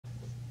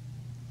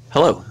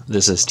Hello,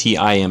 this is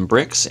T.I.M.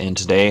 Bricks, and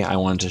today I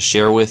wanted to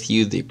share with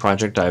you the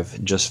project I've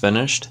just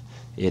finished.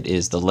 It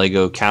is the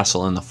Lego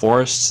Castle in the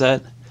Forest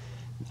set.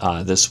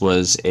 This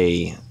was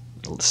a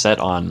set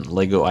on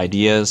Lego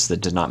Ideas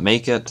that did not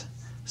make it,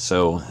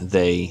 so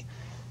they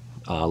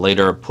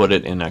later put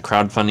it in a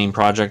crowdfunding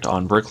project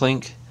on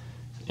Bricklink,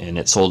 and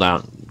it sold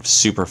out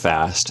super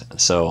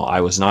fast, so I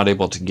was not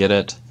able to get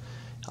it.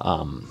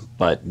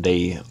 But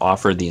they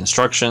offered the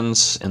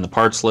instructions in the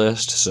parts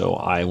list, so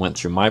I went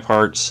through my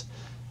parts,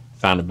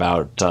 found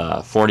about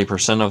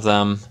 40% of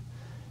them,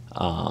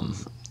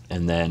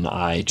 and then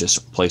I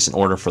just placed an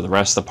order for the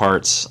rest of the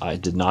parts. I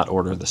did not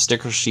order the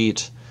sticker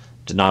sheet,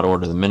 did not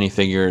order the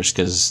minifigures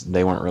because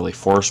they weren't really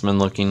Forestman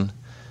looking,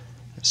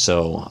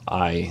 so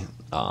I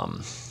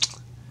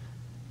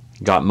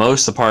got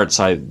most of the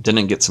parts. I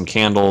didn't get some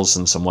candles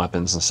and some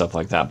weapons and stuff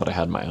like that, but I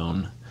had my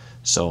own.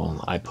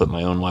 So I put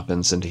my own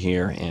weapons into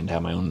here and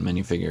have my own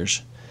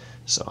minifigures.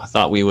 So I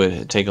thought we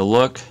would take a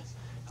look.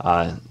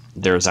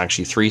 There's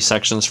actually 3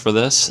 sections for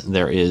this.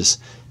 There is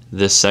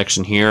this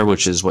section here,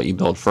 which is what you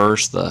build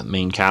first, the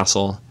main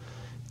castle.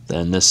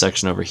 Then this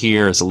section over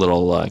here is a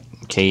little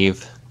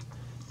cave.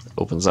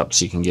 Opens up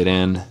so you can get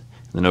in. And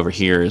then over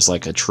here is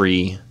like a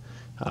tree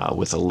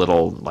with a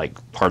little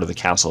like part of the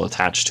castle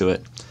attached to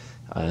it.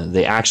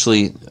 They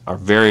actually are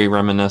very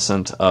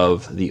reminiscent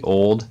of the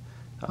old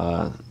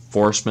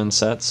Forestman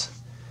sets.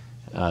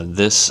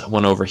 This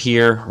one over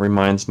here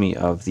reminds me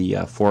of the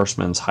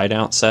Forestman's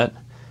Hideout set.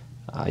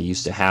 I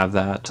used to have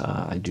that.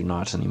 I do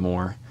not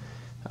anymore.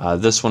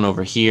 This one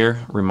over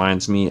here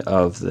reminds me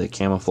of the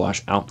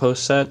Camouflage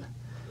Outpost set,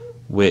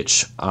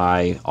 which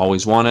I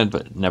always wanted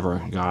but never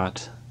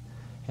got.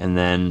 And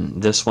then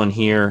this one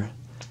here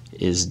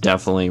is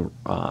definitely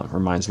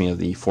reminds me of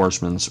the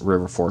Forestman's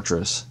River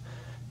Fortress.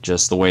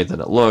 Just the way that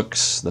it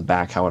looks, the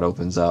back how it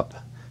opens up.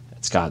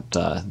 It's got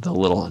the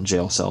little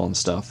jail cell and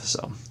stuff.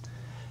 So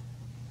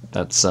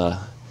that's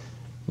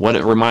what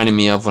it reminded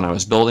me of when I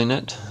was building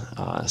it.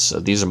 So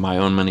these are my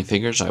own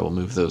minifigures. I will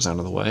move those out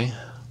of the way.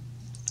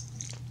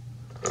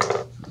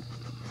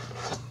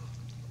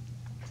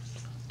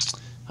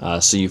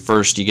 So you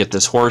get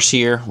this horse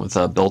here with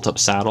a built-up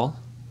saddle,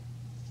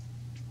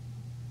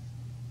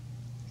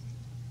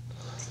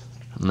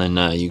 and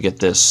then you get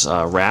this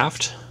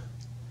raft.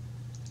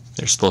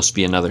 There's supposed to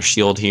be another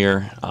shield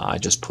here. I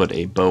just put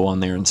a bow on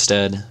there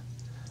instead,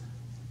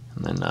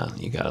 and then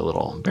you got a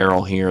little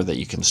barrel here that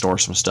you can store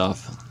some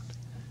stuff.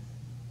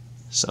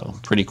 So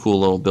pretty cool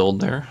little build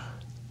there.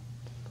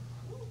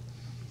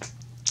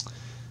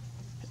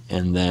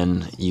 And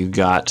then you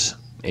got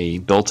a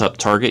built-up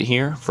target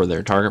here for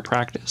their target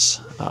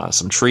practice.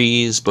 Some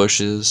trees,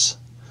 bushes.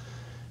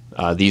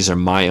 These are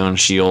my own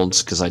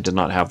shields because I did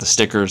not have the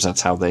stickers.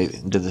 That's how they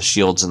did the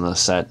shields in the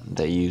set.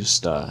 They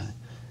used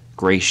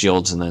gray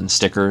shields and then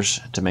stickers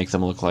to make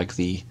them look like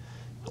the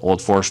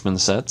old Forestman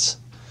sets.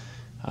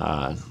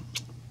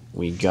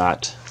 We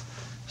got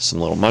some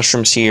little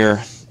mushrooms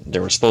here.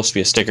 There was supposed to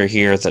be a sticker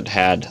here that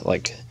had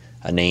like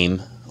a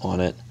name on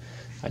it.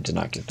 I did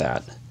not get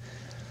that.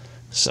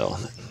 So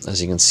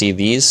as you can see,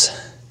 these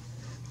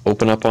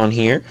open up on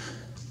here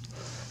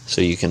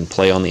so you can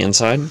play on the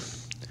inside.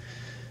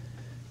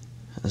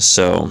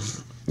 So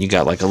you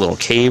got like a little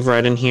cave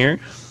right in here,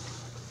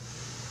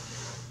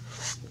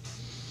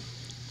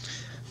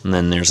 and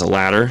then there's a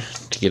ladder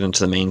to get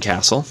into the main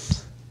castle.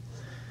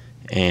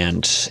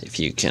 And if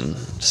you can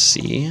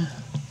see,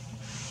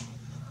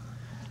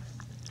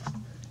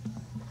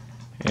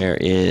 there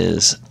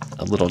is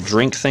a little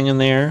drink thing in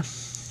there.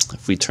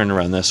 If we turn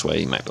around this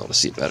way, you might be able to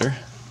see it better.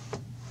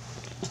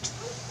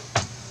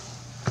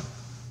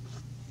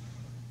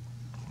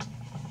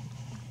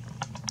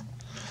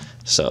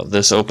 So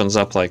this opens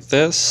up like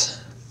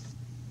this.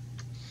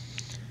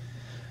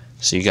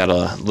 So you got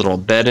a little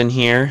bed in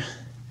here,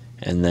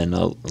 and then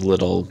a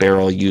little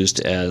barrel used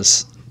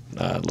as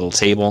a little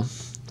table.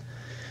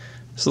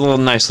 It's a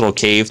nice little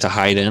cave to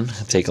hide in,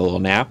 take a little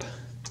nap.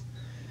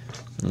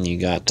 And you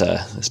got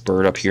this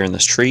bird up here in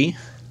this tree,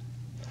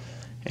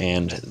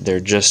 and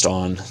they're just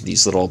on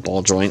these little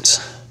ball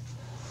joints.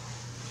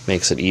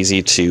 Makes it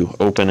easy to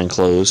open and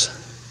close.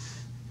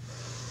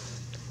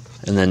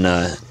 And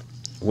then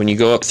when you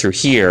go up through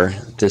here,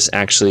 this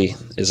actually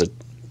is a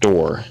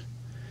door,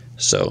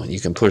 so you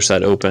can push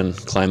that open,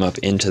 climb up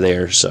into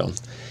there. So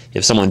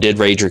if someone did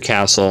raid your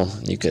castle,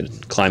 you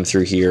could climb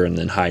through here and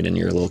then hide in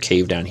your little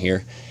cave down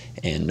here,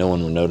 and no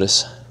one would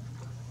notice.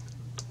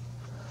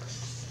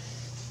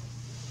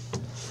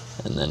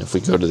 And then if we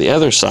go to the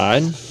other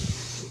side,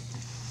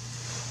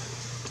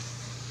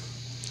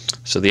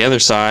 so the other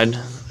side,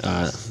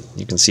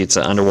 you can see it's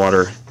an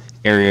underwater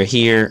area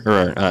here,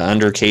 or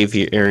under cave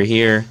area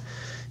here.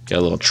 Got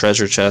a little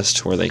treasure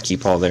chest where they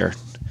keep all their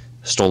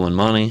stolen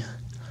money.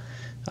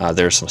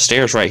 There's some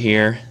stairs right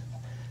here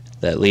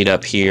that lead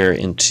up here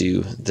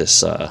into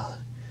this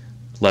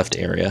left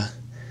area,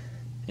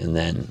 and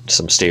then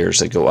some stairs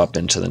that go up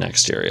into the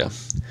next area.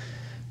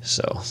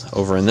 So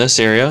over in this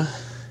area,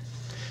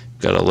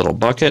 got a little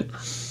bucket.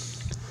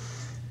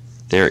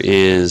 There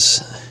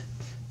is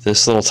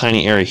this little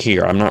tiny area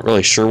here, I'm not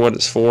really sure what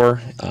it's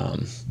for.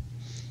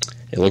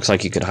 It looks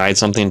like you could hide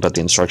something, but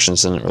the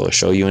instructions didn't really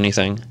show you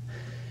anything.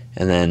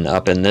 And then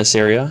up in this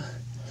area,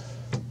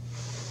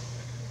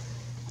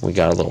 we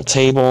got a little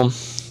table.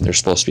 There's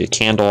supposed to be a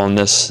candle on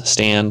this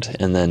stand,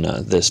 and then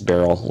this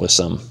barrel with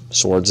some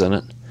swords in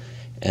it.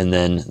 And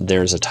then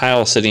there's a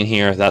tile sitting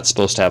here. That's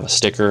supposed to have a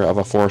sticker of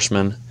a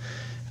forestman.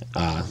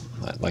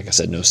 Like I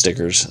said, no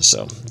stickers,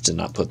 so did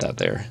not put that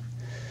there.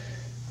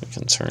 We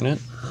can turn it.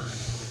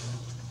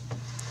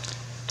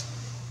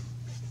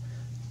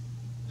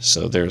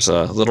 So there's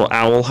a little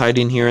owl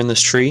hiding here in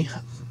this tree.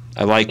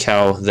 I like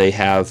how they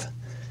have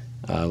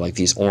like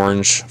these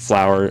orange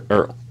flower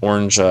or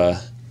orange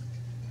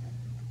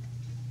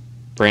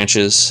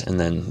branches, and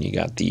then you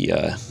got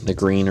the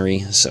greenery.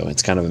 So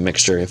it's kind of a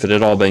mixture. If it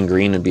had all been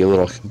green, it'd be a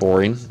little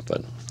boring,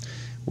 but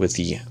with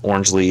the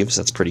orange leaves,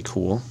 that's pretty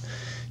cool.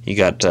 You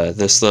got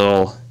this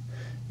little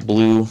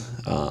blue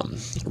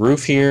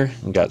roof here.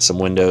 You got some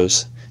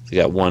windows. You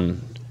got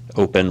one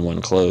open,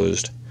 one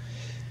closed.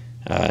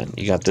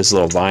 You got this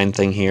little vine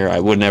thing here.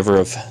 I would never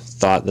have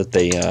thought that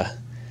they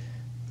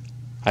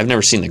I've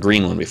never seen the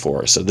green one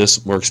before, so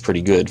this works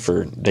pretty good.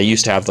 They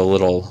used to have the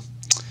little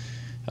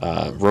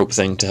rope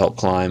thing to help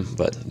climb,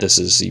 but this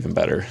is even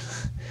better.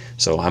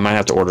 So I might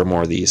have to order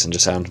more of these and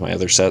just add them to my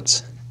other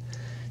sets.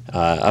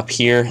 Up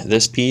here,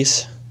 this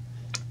piece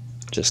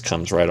just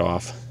comes right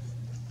off.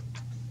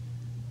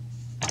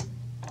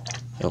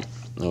 Nope,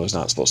 it was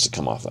not supposed to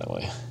come off that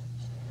way.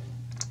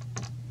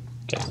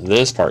 Okay,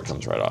 this part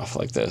comes right off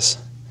like this.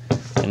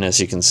 And as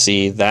you can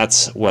see,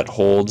 that's what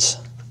holds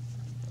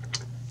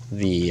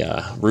the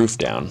roof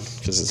down,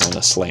 because it's on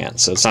a slant.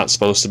 So it's not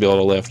supposed to be able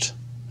to lift.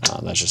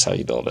 That's just how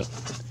you build it.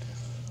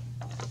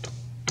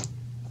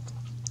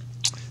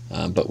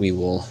 But we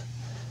will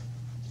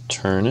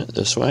turn it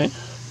this way.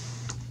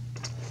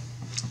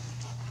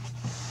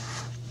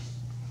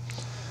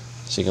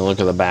 So you can look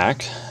at the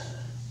back.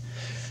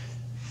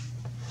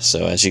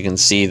 So as you can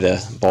see,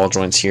 the ball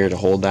joint's here to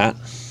hold that.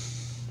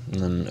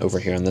 And then over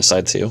here on this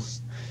side too.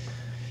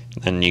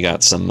 Then you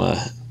got some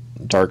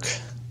dark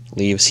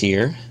leaves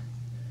here.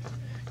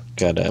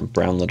 Got a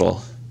brown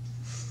little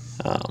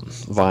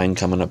vine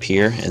coming up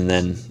here, and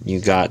then you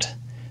got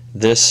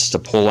this to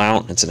pull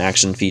out. It's an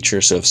action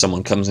feature, so if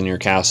someone comes in your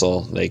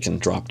castle, they can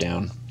drop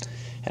down.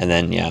 And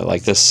then yeah,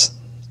 like this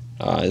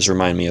is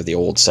reminding me of the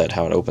old set,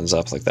 how it opens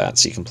up like that,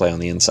 so you can play on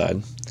the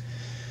inside.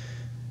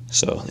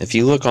 So if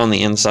you look on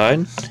the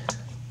inside,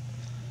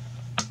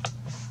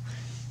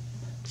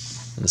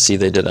 and see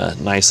they did a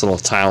nice little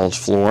tiled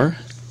floor,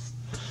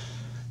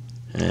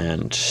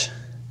 and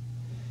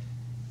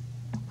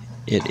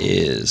it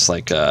is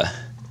like a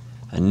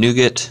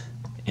nougat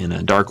and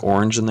a dark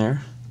orange in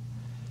there.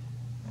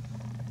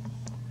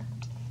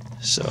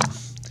 So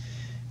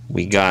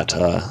we got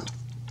a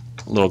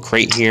little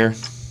crate here.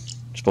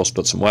 You're supposed to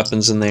put some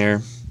weapons in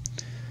there.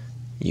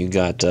 You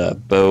got a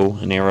bow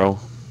and arrow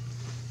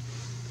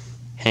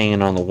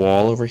hanging on the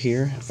wall over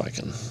here, if I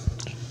can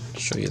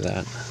show you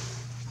that.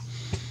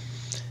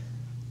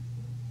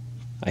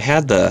 I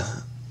had the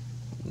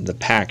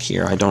pack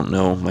here. I don't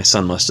know, my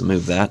son must have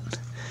moved that.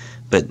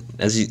 But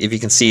if you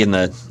can see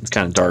it's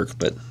kind of dark,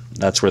 but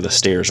that's where the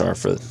stairs are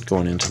for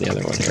going into the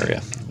other one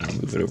area. I'll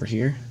move it over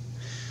here.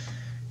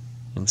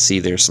 You can see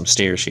there's some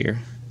stairs here.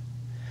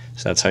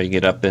 So that's how you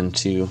get up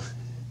into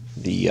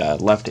the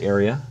left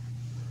area.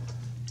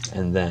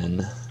 And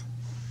then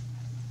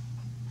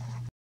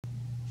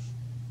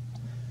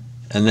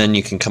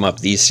you can come up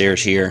these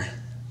stairs here,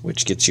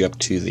 which gets you up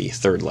to the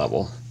third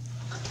level.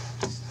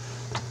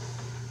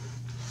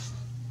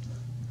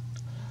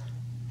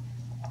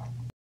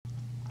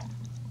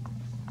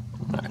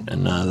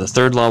 And the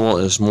third level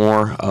is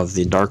more of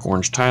the dark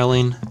orange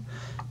tiling.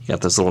 You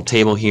got this little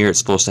table here. It's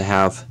supposed to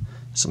have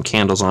some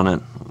candles on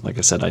it. Like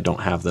I said, I don't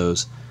have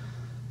those.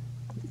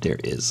 There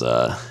is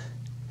a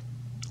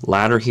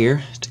ladder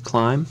here to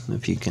climb.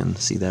 If you can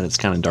see that, it's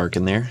kind of dark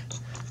in there,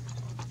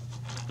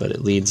 but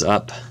it leads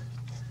up.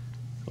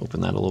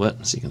 Open that a little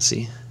bit so you can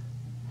see.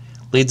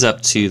 Leads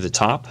up to the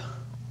top,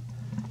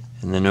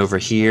 and then over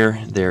here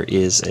there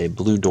is a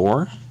blue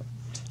door.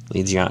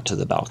 Leads you out to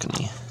the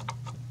balcony.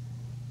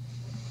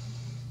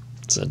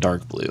 It's a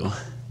dark blue.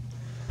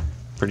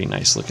 Pretty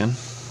nice looking.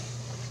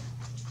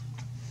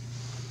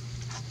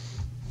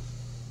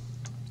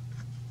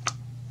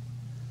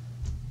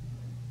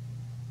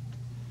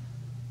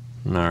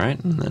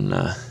 Alright, and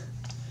then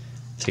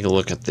take a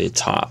look at the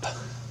top.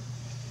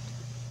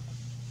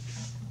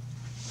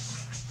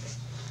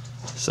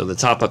 So the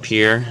top up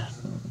here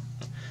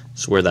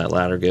is where that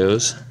ladder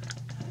goes.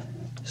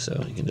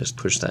 So you can just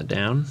push that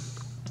down.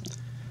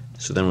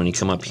 So then when you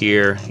come up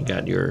here, you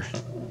got your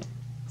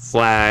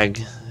flag,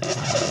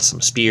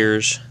 some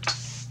spears,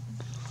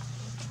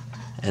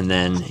 and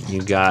then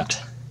you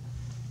got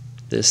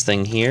this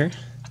thing here,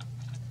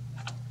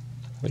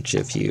 which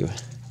if you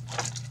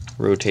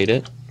rotate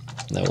it,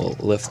 that will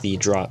lift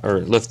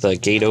the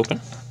gate open.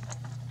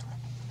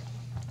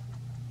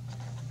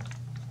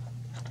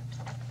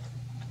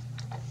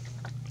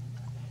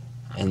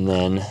 And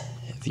then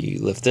if you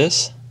lift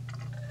this,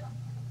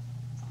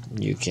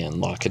 you can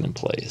lock it in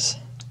place.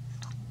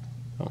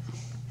 Oh,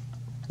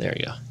 there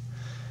you go.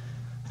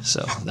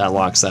 So that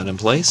locks that in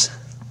place.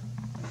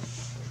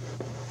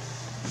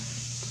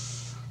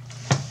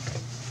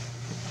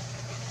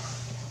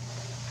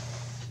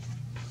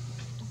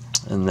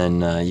 And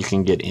then you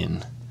can get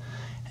in.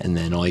 And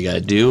then all you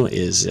gotta do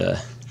is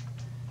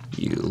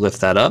you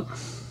lift that up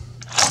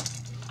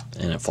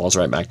and it falls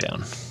right back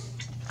down.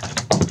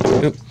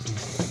 Oop.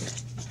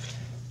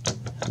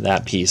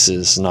 That piece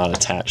is not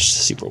attached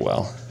super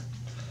well.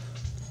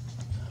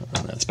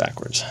 And that's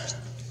backwards.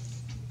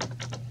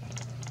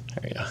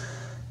 There you go.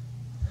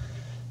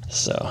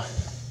 So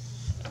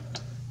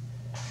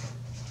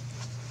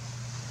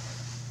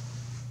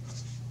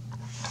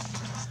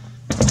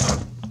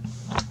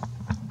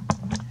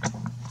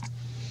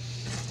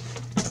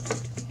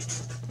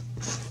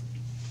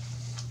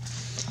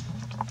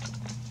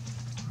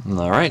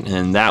alright,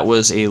 and that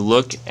was a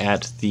look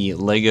at the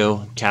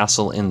Lego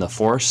Castle in the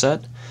Forest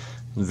set.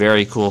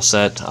 Very cool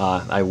set.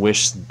 I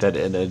wish that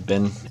it had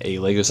been a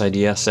Lego's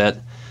Idea set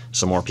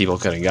so more people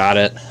could have got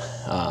it.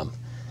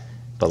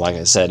 But like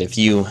I said, if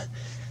you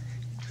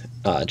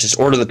just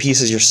order the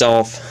pieces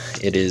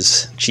yourself, it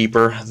is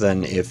cheaper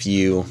than if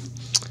you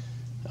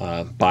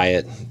buy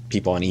it.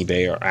 People on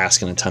eBay are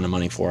asking a ton of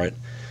money for it.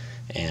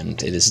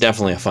 And it is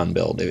definitely a fun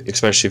build,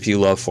 especially if you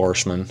love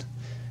Forestmen.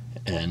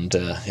 And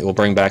it will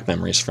bring back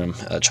memories from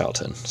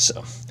childhood.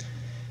 So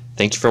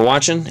thank you for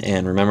watching,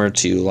 and remember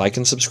to like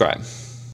and subscribe.